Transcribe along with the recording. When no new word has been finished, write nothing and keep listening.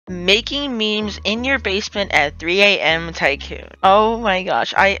Making memes in your basement at 3 a.m. Tycoon. Oh my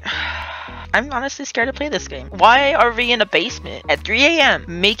gosh, I'm honestly scared to play this game. Why are we in a basement at 3 a.m.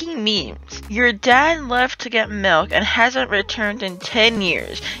 making memes? Your dad left to get milk and hasn't returned in 10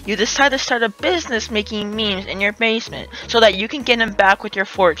 years. You decide to start a business making memes in your basement so that you can get him back with your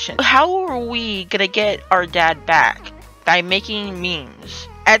fortune. How are we gonna get our dad back? By making memes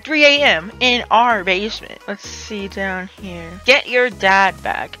at 3 a.m. in our basement. Let's see down here. Get your dad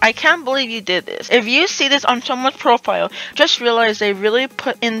back. I can't believe you did this. If you see this on someone's profile, just realize they really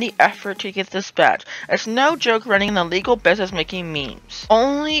put in the effort to get this badge. It's no joke running an illegal business making memes.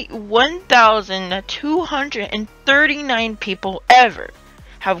 Only 1,239 people ever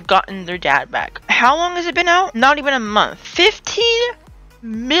have gotten their dad back. How long has it been out? Not even a month. 15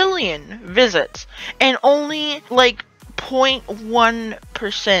 million visits and only like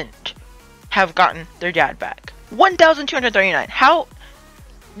 0.1% have gotten their dad back. 1,239. How?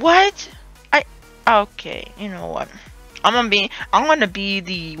 What? Okay. You know what? I'm gonna be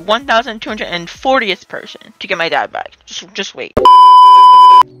the 1,240th person to get my dad back. Just wait.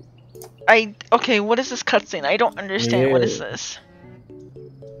 Okay. What is this cutscene? I don't understand. Yeah. What is this?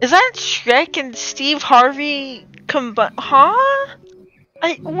 Is that Shrek and Steve Harvey combined? Huh?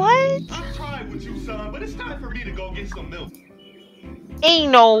 What? I'm trying with you, son, but it's time for me to go get some milk.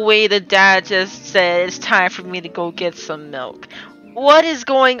 Ain't no way the dad just said it's time for me to go get some milk. What is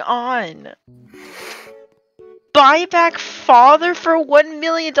going on? Buyback father for $1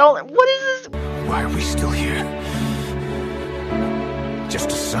 million? What is this? Why are we still here? Just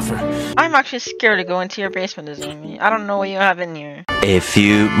to suffer? I'm actually scared to go into your basement, Azumi. I don't know what you have in here. A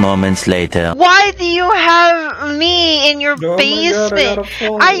few moments later. Why do you have me in your basement?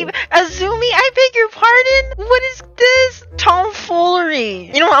 Azumi, I beg your pardon? What is this?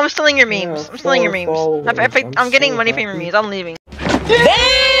 Tomfoolery. You know what? I'm stealing your memes. I'm stealing your memes. I'm getting money from your memes. I'm leaving.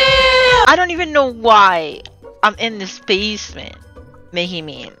 Damn! I don't even know why I'm in this basement making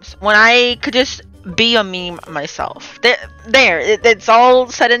memes when I could just be a meme myself. It's all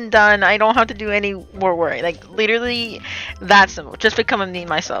said and done. I don't have to do any more work. Like literally that simple. Just become a meme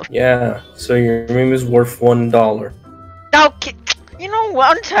myself. Yeah, so your meme is worth $1. Okay. You know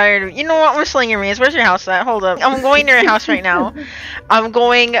what? I'm tired. You know what? I'm selling your memes. Where's your house at? Hold up. I'm going to your house right now. I'm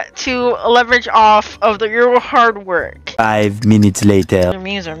going to leverage off of your hard work. 5 minutes later. Your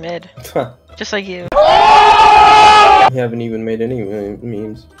memes are mid. Just like you. You haven't even made any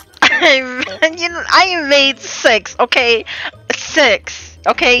memes. I made 6, okay? 6.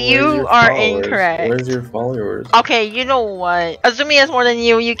 Okay, you are incorrect. Where's your followers? Okay, you know what? Azumi has more than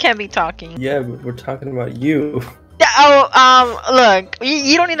you. You can't be talking. Yeah, but we're talking about you. Look,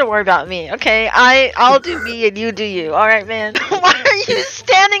 you don't need to worry about me, okay? I'll do me and you do you, alright, man? Why are you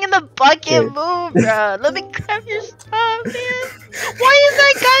standing in the bucket? Move, bro. Let me grab your stuff, man. Why is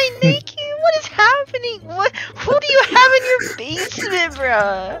that guy naked? What is happening? Who do you have in your basement,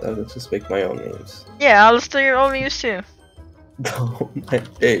 bro? I'll just make my own memes. Yeah, I'll steal your own memes too. Oh my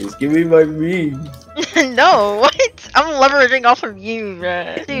days, give me my memes. No, what? I'm leveraging off of you,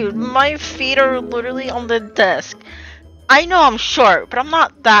 bruh. Dude, my feet are literally on the desk. I know I'm short, but I'm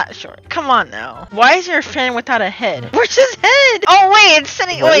not that short. Come on now. Why is your fan without a head? Where's his head? Oh wait, it's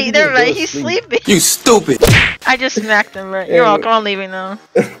sitting. Wait, never mind. He's sleeping. You stupid! I just smacked him, bro. You're welcome. I'm leaving now.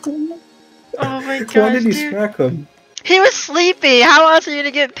 Oh my god. Why did you smack him? He was sleeping. How else are you gonna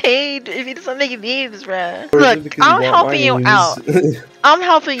get paid if he doesn't make memes, bruh? Look, I'm helping you out. I'm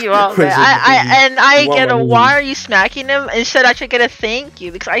helping you out, man. I get a why are you smacking him? Instead, I should get a thank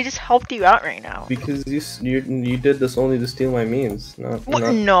you because I just helped you out right now. Because you did this only to steal my memes.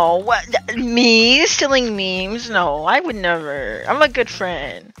 No, what? Me stealing memes? No, I would never. I'm a good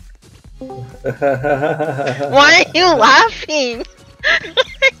friend. Why are you laughing?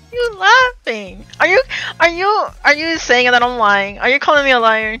 You laughing? Are you saying that I'm lying? Are you calling me a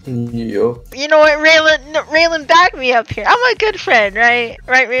liar? Yup. You know what, Raylan, back me up here. I'm a good friend, right?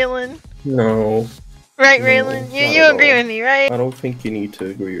 Right, Raylan? No. Right, Raylan? You agree with me, right? I don't think you need to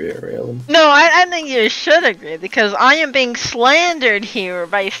agree with Raylan. No, I think you should agree because I am being slandered here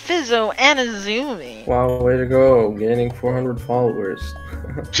by Fizzo and Azumi. Wow, way to go, gaining 400 followers.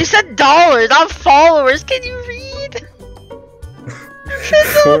 She said dollars, not followers. Can you read?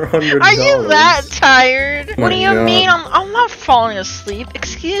 $400. Are you that tired? Oh what do you God. mean? I'm not falling asleep.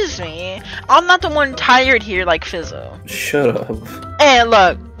 Excuse me. I'm not the one tired here like Fizzo. Shut up. Hey,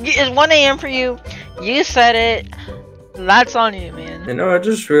 look. It's 1 a.m. for you. You said it. That's on you, man. You know, I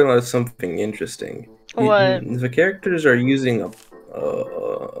just realized something interesting. What? The characters are using a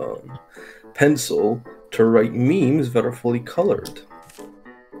pencil to write memes that are fully colored.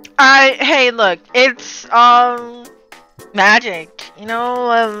 Hey, look. It's Magic. We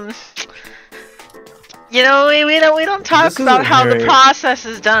don't talk This about isn't how the Harry. process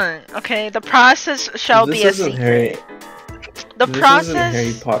is done. Okay, the process shall be a This isn't Harry. secret. The This process. isn't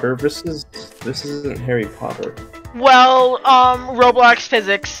Harry Potter. This isn't Harry Potter. Well, Roblox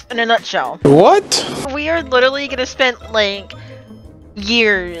physics in a nutshell. What? We are literally gonna spend like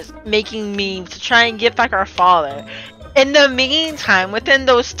years making memes to try and get back our father. In the meantime, within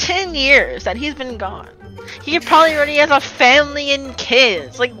those 10 years that he's been gone, he probably already has a family and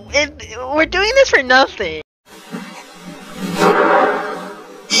kids. Like, we're doing this for nothing.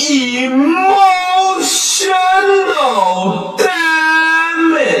 Emotional!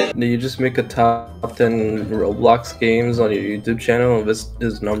 Damn it! Do you just make a top 10 Roblox games on your YouTube channel and this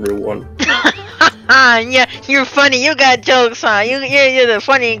is #1? Yeah, you're funny. You got jokes, huh? You're the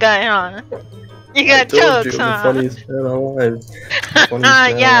funny guy, huh? You got jokes, I'm the huh? funniest man alive. The funniest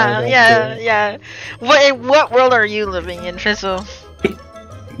man alive out Yeah. What world are you living in, Fizzle? there.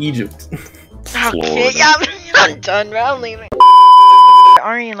 Egypt. Okay, yeah, I'm done, bro. I'm leaving.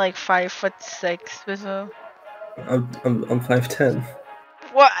 Aren't you like 5'6", Fizzle? I'm 5'10".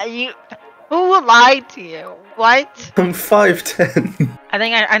 What are you? Who lied to you? What? I'm 5'10". I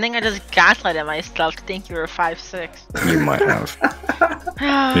think I just gaslighted myself to think you were 5'6". You might have.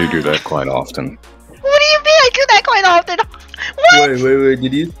 You do that quite often. What do you mean I do that quite often? What? Wait.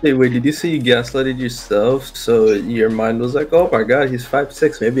 Did you say you gaslighted yourself? So your mind was like, oh my god, he's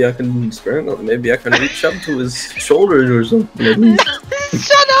 5'6". Maybe I can maybe I can reach up to his shoulders or something. At least.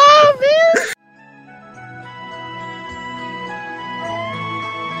 Shut up, man!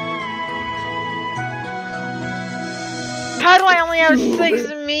 How do I only have 6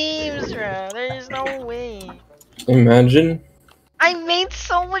 memes, bro? There's no way. Imagine. I made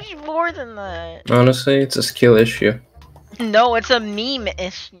so much more than that. Honestly, it's a skill issue. No, it's a meme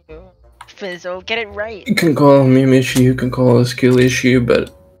issue. Fizzo, get it right. You can call it a meme issue, you can call it a skill issue,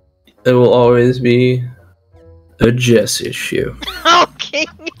 but it will always be a Jess issue. Okay,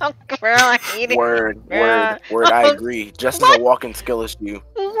 young girl, I hate it. Word. I agree. Just as a walking skill issue.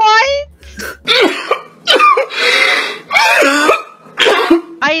 What?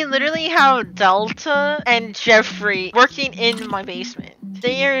 I literally have Delta and Jeffrey working in my basement.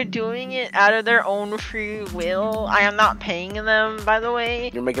 They are doing it out of their own free will. I am not paying them, by the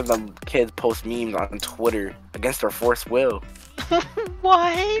way. You're making them kids post memes on Twitter against their forced will.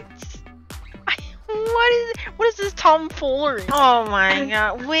 What? What is this tomfoolery? Oh my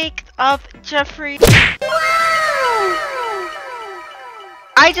god. Wake up, Jeffrey.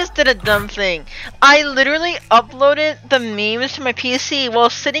 I just did a dumb thing. I literally uploaded the memes to my PC while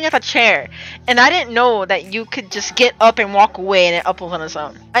sitting at the chair. And I didn't know that you could just get up and walk away and it uploads on its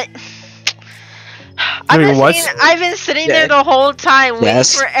own. I've been sitting there the whole time waiting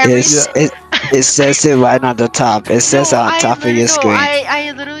for every... It says it right on the top. It says on top of your screen.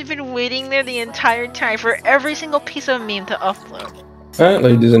 I literally been waiting there the entire time for every single piece of meme to upload. Alright,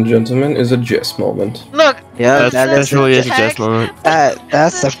 ladies and gentlemen, is a Jess moment. Look, Yeah, That's really a Jess moment.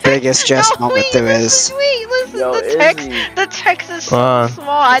 that's the biggest Jess moment there is. Wait, listen, Yo, the text is so small,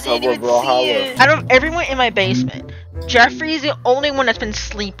 I didn't even bro, see it. Out of everyone in my basement, Jeffrey's the only one that's been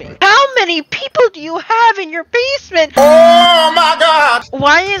sleeping. How many people do you have in your basement? Oh my god!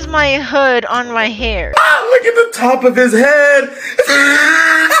 Why is my hood on my hair? Ah, look at the top of his head!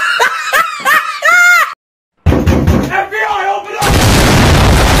 FBI, open up!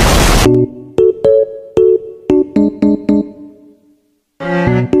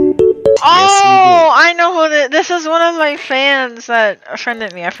 Oh, I know who this is. One of my fans that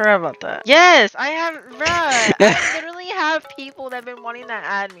friended me. I forgot about that. Yes, I have, bruh. I literally have people that have been wanting to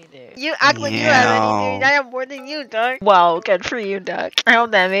add me, dude. You act like you have any, dude. I have more than you, Duck. Wow, good for you, Duck. I hope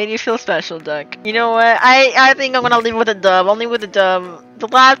that made you feel special, Duck. You know what? I think I'm gonna leave with a dub. I'll leave with a dub. The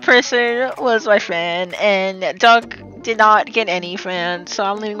last person was my fan, and Duck did not get any fans, so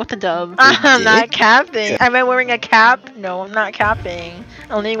I'm leaving with a dub. I'm not capping. Am I wearing a cap? No, I'm not capping.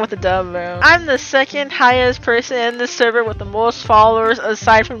 I'm leaving with a dub, bro. I'm the second highest person in the server with the most followers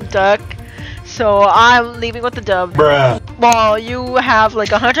aside from Duck. So I'm leaving with the dub. Bruh. Well, you have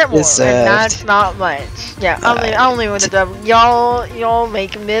like 100 more, and that's not much. Yeah, I'm leaving with the dub. Y'all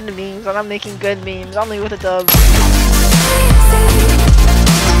make mid memes, and I'm making good memes. I'm leaving with a dub.